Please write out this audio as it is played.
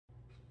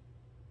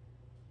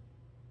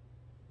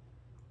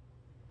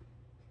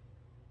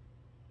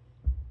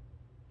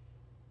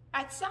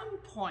At some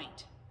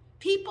point,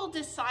 people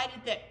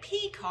decided that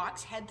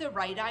peacocks had the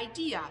right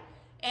idea,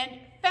 and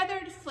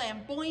feathered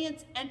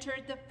flamboyance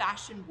entered the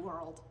fashion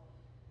world.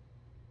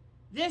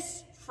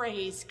 This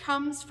phrase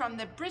comes from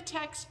the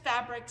Britex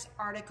Fabrics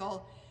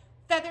article,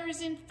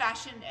 Feathers in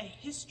Fashion, A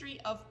History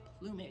of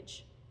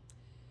Plumage.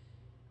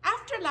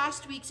 After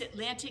last week's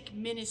Atlantic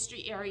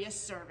Ministry Area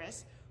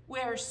service,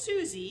 where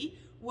Susie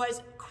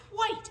was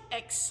quite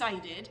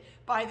excited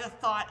by the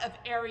thought of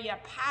area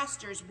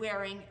pastors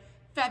wearing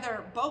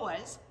feather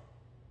boas,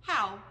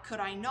 how could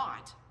I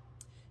not?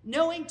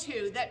 Knowing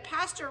too that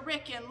Pastor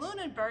Rick in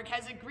Lunenburg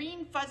has a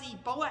green fuzzy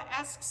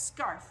boa-esque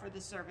scarf for the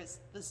service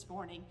this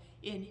morning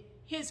in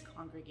his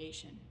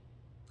congregation.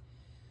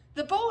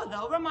 The boa,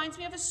 though, reminds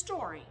me of a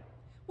story.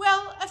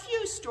 Well, a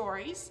few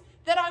stories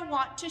that I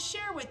want to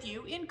share with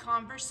you in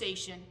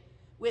conversation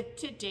with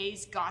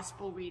today's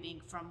gospel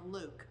reading from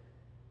Luke.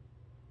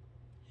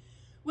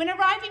 When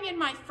arriving in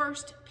my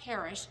first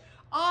parish,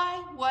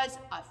 I was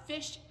a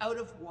fish out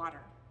of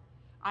water.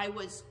 I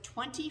was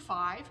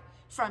 25,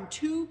 from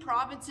 2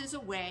 provinces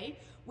away,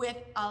 with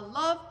a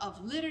love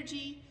of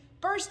liturgy,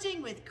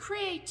 bursting with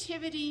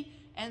creativity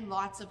and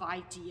lots of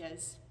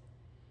ideas.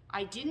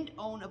 I didn't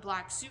own a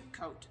black suit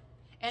coat,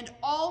 and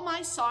all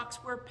my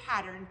socks were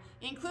patterned,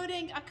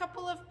 including a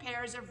couple of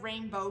pairs of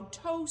rainbow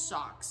toe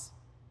socks.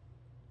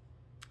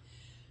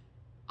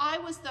 I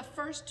was the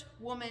first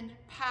woman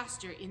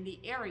pastor in the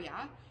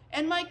area,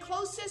 and my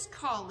closest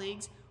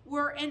colleagues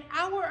were an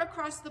hour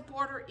across the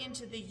border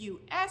into the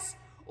U.S.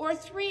 or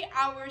 3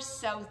 hours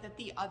south at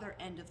the other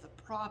end of the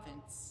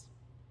province.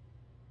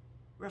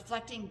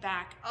 Reflecting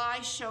back,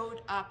 I showed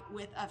up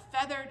with a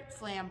feathered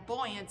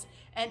flamboyance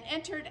and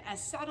entered a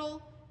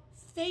subtle,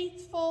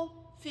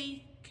 faithful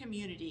faith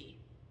community.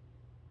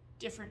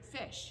 Different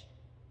fish.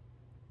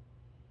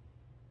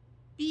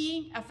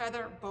 Being a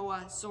feather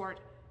boa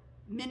sort,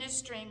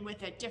 ministering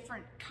with a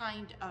different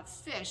kind of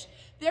fish,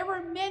 there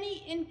were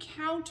many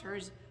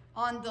encounters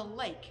on the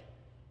lake,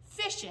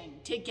 fishing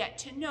to get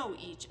to know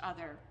each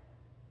other.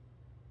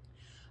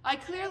 I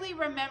clearly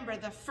remember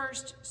the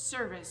first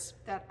service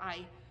that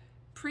I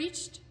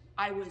preached.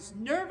 I was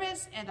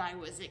nervous and I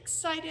was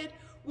excited,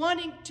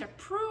 wanting to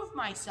prove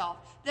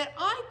myself that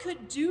I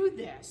could do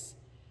this.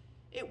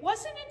 It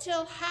wasn't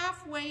until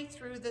halfway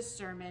through the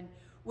sermon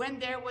when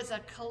there was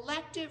a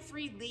collective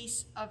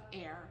release of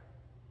air.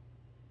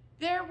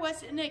 There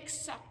was an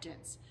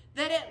acceptance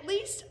that at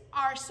least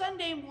our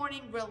Sunday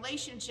morning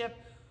relationship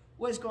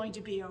was going to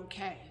be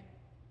okay.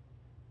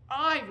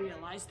 I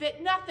realized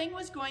that nothing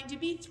was going to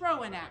be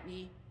thrown at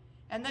me,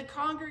 and the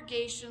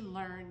congregation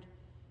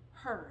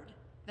heard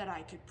that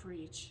I could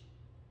preach.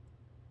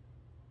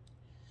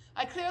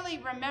 I clearly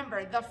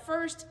remember the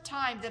first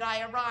time that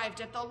I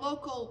arrived at the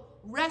local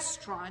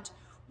restaurant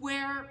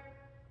where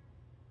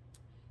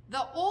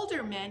the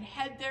older men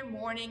had their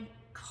morning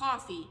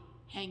coffee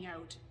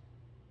hangout.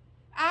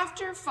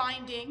 After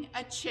finding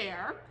a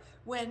chair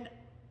when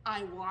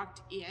I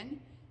walked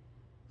in,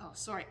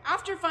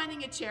 after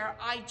finding a chair,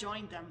 I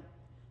joined them.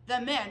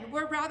 The men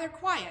were rather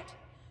quiet.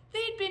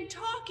 They'd been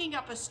talking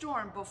up a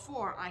storm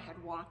before I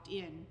had walked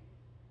in.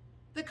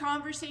 The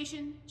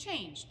conversation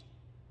changed.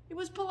 It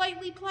was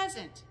politely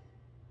pleasant.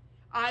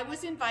 I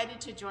was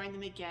invited to join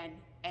them again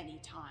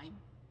anytime.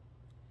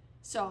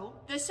 So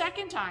the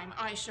second time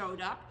I showed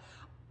up,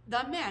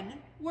 the men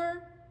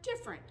were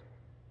different.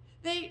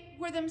 They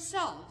were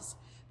themselves.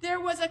 There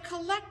was a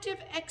collective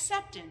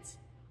acceptance.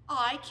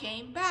 I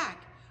came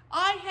back.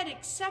 I had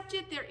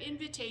accepted their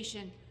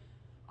invitation.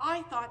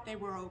 I thought they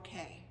were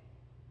okay.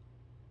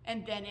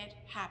 And then it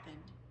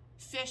happened.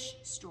 Fish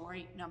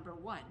story number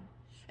 1.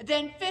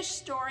 Then fish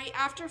story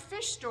after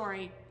fish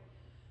story.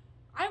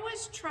 I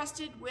was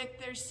trusted with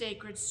their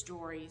sacred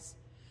stories,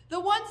 the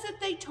ones that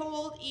they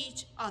told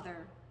each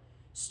other.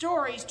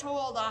 Stories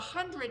told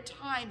 100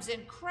 times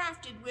and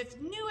crafted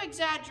with new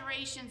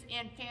exaggerations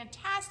and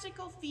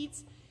fantastical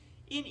feats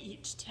in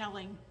each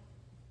telling.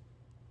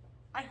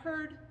 I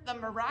heard the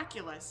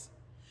miraculous.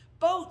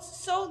 Boats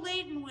so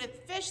laden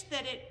with fish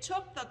that it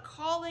took the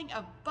calling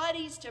of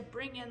buddies to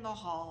bring in the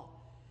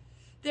haul.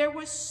 There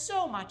was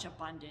so much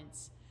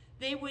abundance.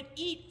 They would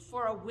eat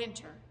for a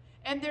winter,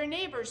 and their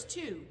neighbors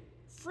too,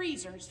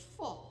 freezers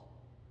full.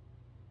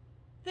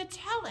 The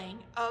telling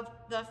of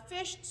the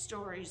fish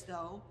stories,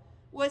 though,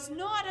 was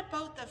not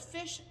about the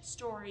fish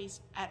stories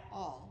at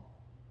all.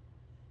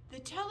 The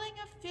telling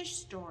of fish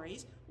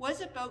stories was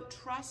about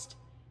trust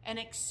and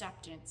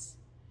acceptance,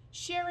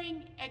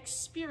 sharing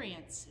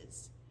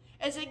experiences,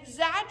 as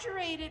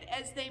exaggerated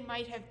as they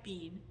might have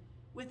been,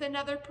 with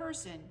another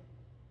person,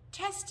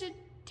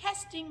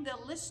 testing the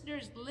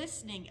listener's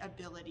listening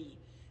ability,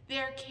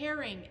 their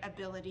caring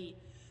ability,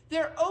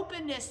 their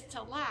openness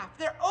to laugh,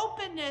 their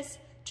openness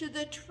to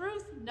the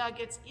truth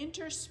nuggets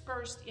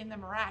interspersed in the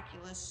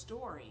miraculous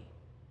story.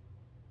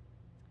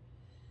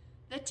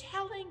 The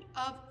telling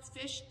of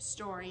fish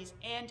stories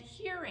and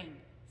hearing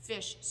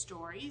fish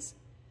stories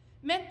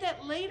meant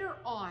that later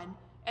on,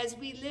 as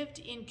we lived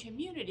in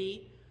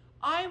community,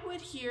 I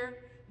would hear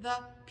the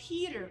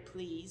Peter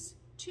please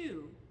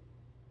too.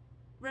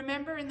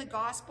 Remember in the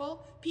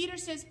gospel, Peter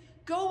says,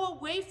 "Go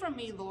away from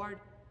me, Lord,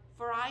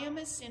 for I am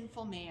a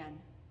sinful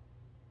man."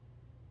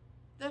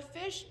 The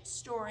fish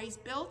stories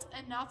built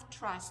enough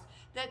trust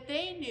that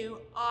they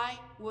knew I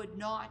would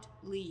not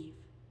leave.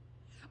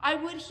 I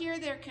would hear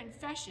their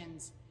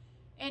confessions,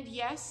 and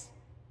yes,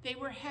 they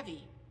were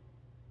heavy.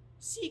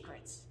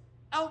 Secrets,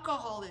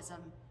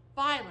 alcoholism,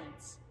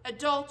 violence,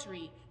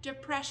 adultery,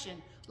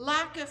 depression,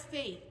 lack of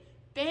faith,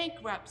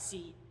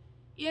 bankruptcy,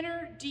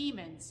 inner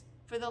demons,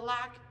 for the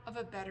lack of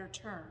a better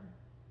term.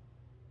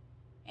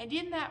 And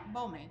in that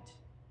moment,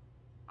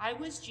 I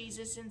was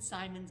Jesus in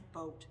Simon's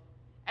boat,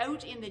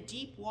 out in the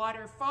deep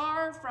water,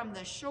 far from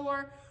the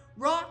shore,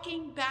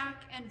 rocking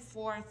back and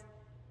forth,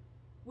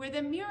 where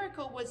the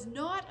miracle was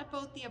not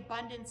about the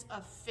abundance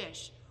of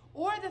fish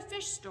or the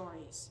fish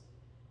stories,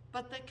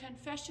 but the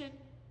confession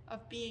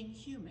of being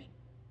human.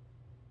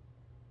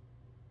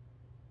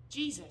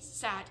 Jesus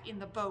sat in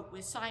the boat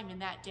with Simon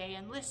that day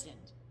and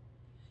listened.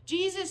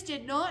 Jesus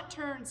did not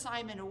turn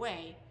Simon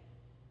away.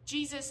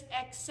 Jesus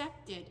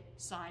accepted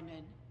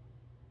Simon.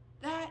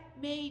 That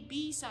may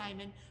be,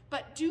 Simon,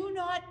 but do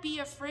not be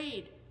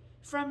afraid.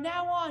 From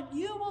now on,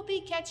 you will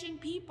be catching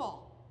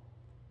people.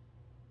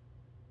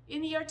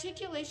 In the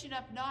articulation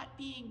of not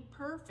being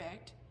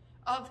perfect,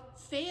 of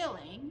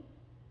failing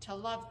to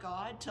love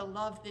God, to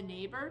love the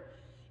neighbor,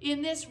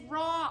 in this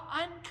raw,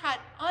 uncut,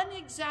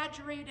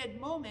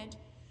 unexaggerated moment,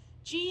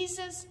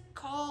 Jesus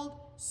called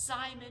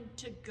Simon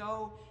to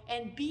go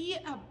and be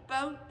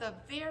about the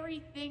very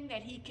thing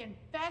that he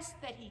confessed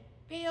that he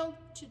failed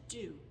to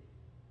do.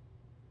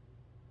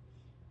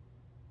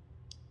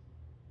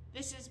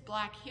 This is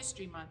Black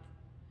History Month.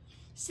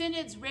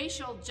 Synod's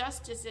Racial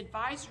Justice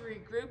Advisory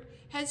Group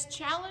has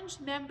challenged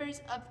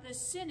members of the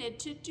Synod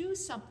to do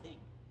something,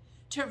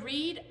 to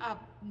read a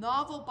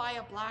novel by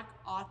a Black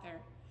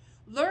author,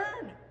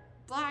 learn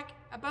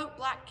about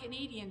Black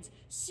Canadians,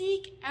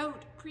 seek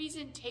out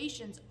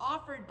presentations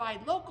offered by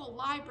local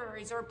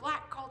libraries or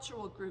Black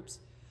cultural groups.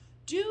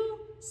 Do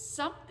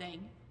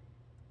something.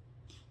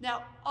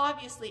 Now,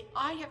 obviously,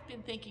 I have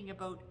been thinking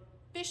about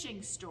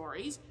fishing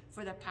stories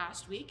for the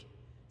past week,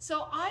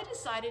 so I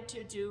decided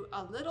to do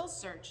a little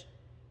search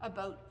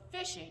about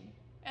fishing,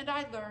 and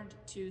I learned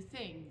two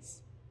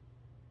things.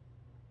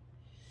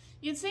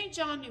 In St.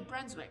 John, New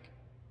Brunswick,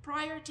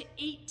 prior to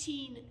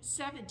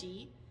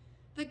 1870,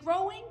 the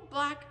growing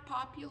Black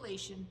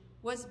population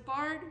was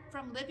barred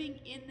from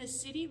living in the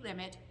city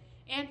limit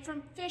and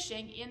from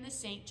fishing in the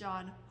St.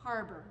 John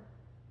Harbor.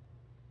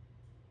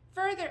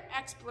 Further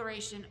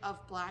exploration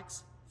of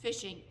Blacks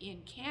fishing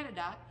in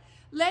Canada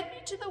led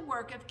me to the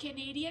work of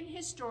Canadian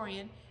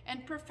historian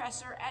and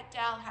professor at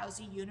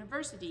Dalhousie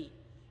University,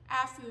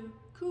 Afu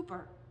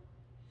Cooper.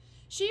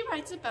 She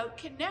writes about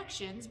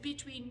connections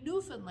between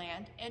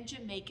Newfoundland and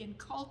Jamaican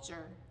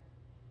culture.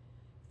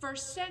 For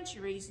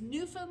centuries,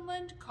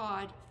 Newfoundland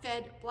cod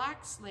fed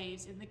Black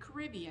slaves in the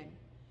Caribbean.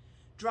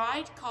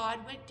 Dried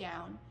cod went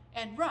down,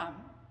 and rum,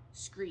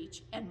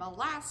 screech, and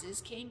molasses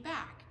came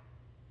back.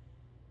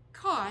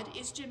 Cod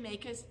is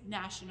Jamaica's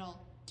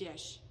national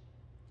dish.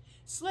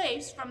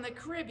 Slaves from the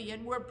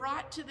Caribbean were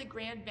brought to the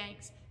Grand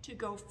Banks to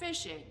go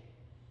fishing,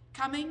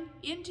 coming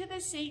into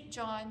the St.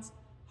 John's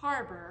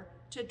Harbor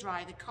to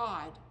dry the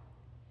cod.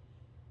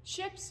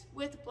 Ships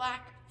with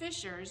Black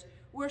fishers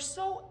were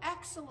so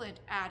excellent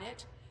at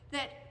it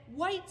that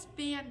whites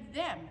banned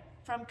them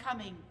from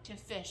coming to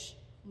fish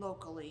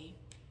locally.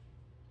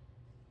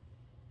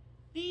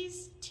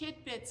 These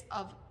tidbits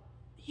of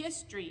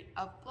history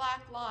of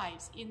Black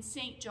lives in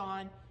St.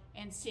 John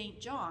and St.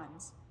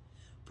 John's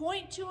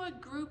point to a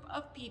group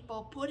of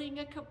people putting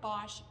a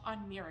kibosh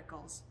on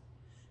miracles.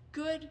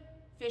 Good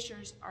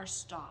fishers are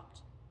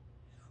stopped.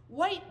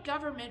 White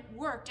government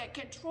worked at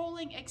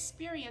controlling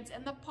experience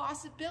and the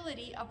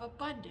possibility of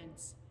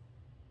abundance.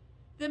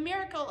 The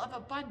miracle of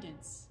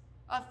abundance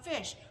of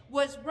fish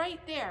was right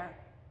there,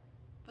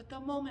 but the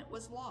moment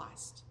was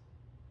lost.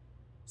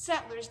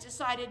 Settlers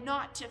decided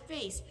not to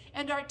face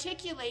and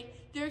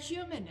articulate their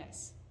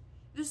humanness,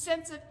 the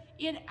sense of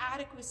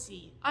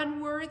inadequacy,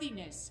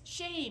 unworthiness,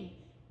 shame,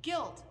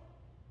 guilt,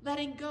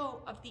 letting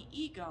go of the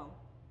ego,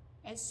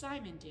 as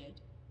Simon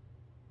did.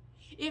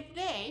 If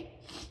they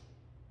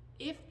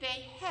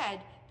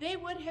had, they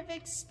would have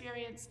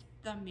experienced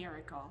the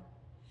miracle,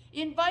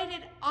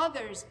 invited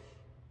others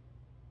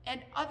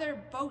and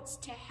other boats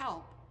to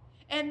help,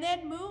 and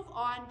then move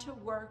on to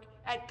work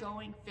at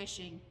going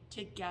fishing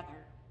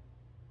together.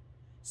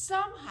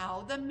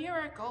 Somehow the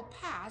miracle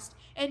passed,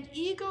 and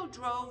ego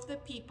drove the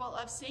people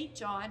of St.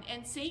 John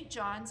and St.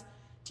 John's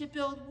to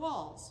build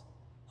walls,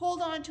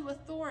 hold on to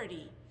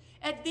authority,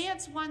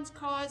 advance one's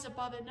cause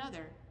above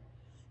another,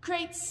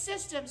 create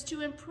systems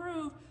to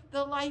improve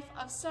the life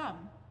of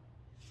some,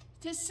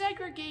 to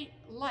segregate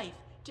life,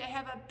 to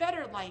have a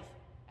better life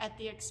at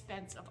the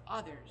expense of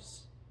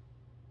others.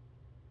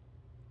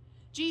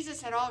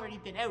 Jesus had already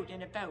been out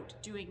and about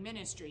doing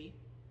ministry.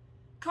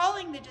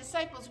 Calling the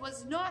disciples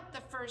was not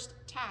the first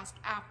task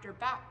after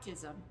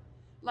baptism,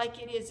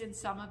 like it is in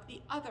some of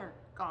the other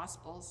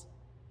Gospels.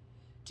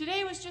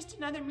 Today was just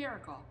another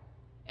miracle,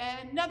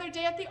 Another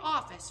day at the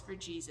office for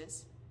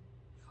Jesus.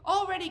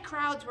 Already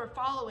crowds were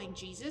following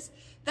Jesus.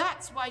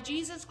 That's why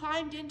Jesus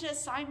climbed into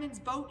Simon's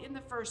boat in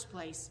the first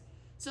place,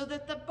 so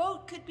that the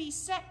boat could be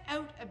set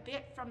out a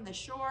bit from the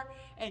shore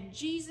and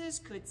Jesus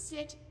could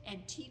sit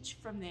and teach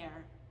from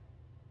there.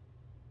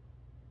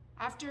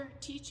 After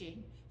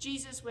teaching,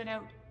 Jesus went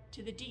out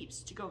to the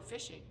deeps to go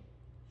fishing.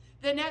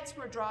 The nets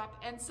were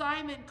dropped and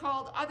Simon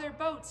called other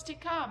boats to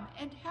come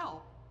and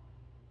help.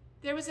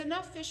 There was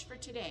enough fish for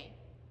today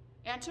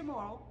and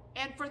tomorrow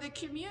and for the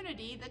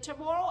community the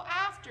tomorrow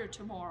after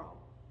tomorrow.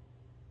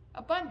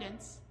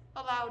 Abundance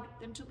allowed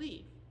them to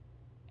leave.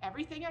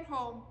 Everything at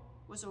home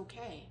was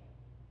okay.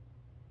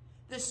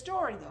 The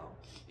story, though,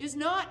 is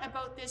not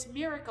about this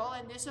miracle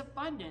and this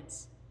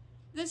abundance.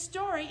 The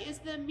story is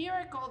the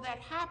miracle that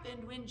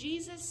happened when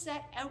Jesus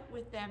set out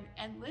with them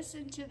and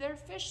listened to their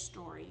fish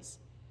stories.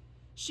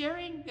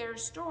 Sharing their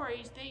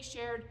stories, they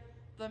shared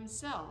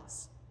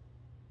themselves.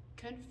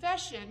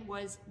 Confession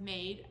was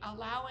made,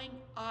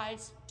 allowing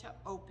eyes to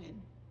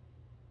open.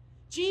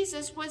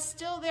 Jesus was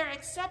still there,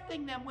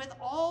 accepting them with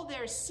all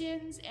their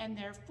sins and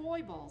their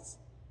foibles,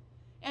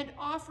 and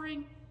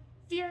offering,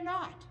 "Fear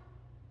not,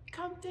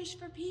 come fish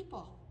for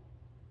people."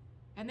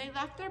 And they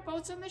left their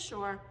boats on the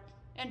shore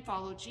and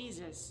followed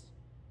Jesus.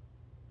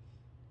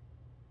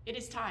 It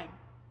is time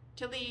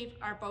to leave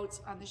our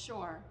boats on the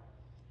shore,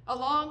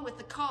 along with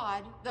the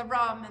cod, the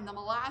rum, and the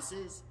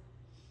molasses,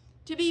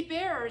 to be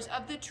bearers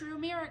of the true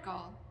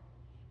miracle,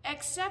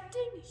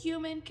 accepting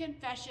human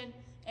confession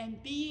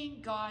and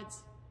being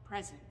God's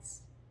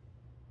presence.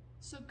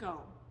 So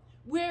go,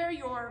 wear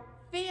your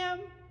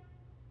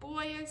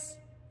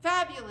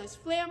fabulous,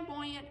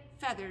 flamboyant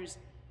feathers,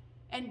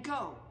 and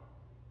go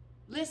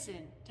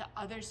listen to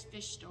others'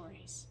 fish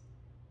stories.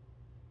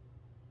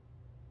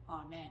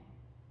 Amen.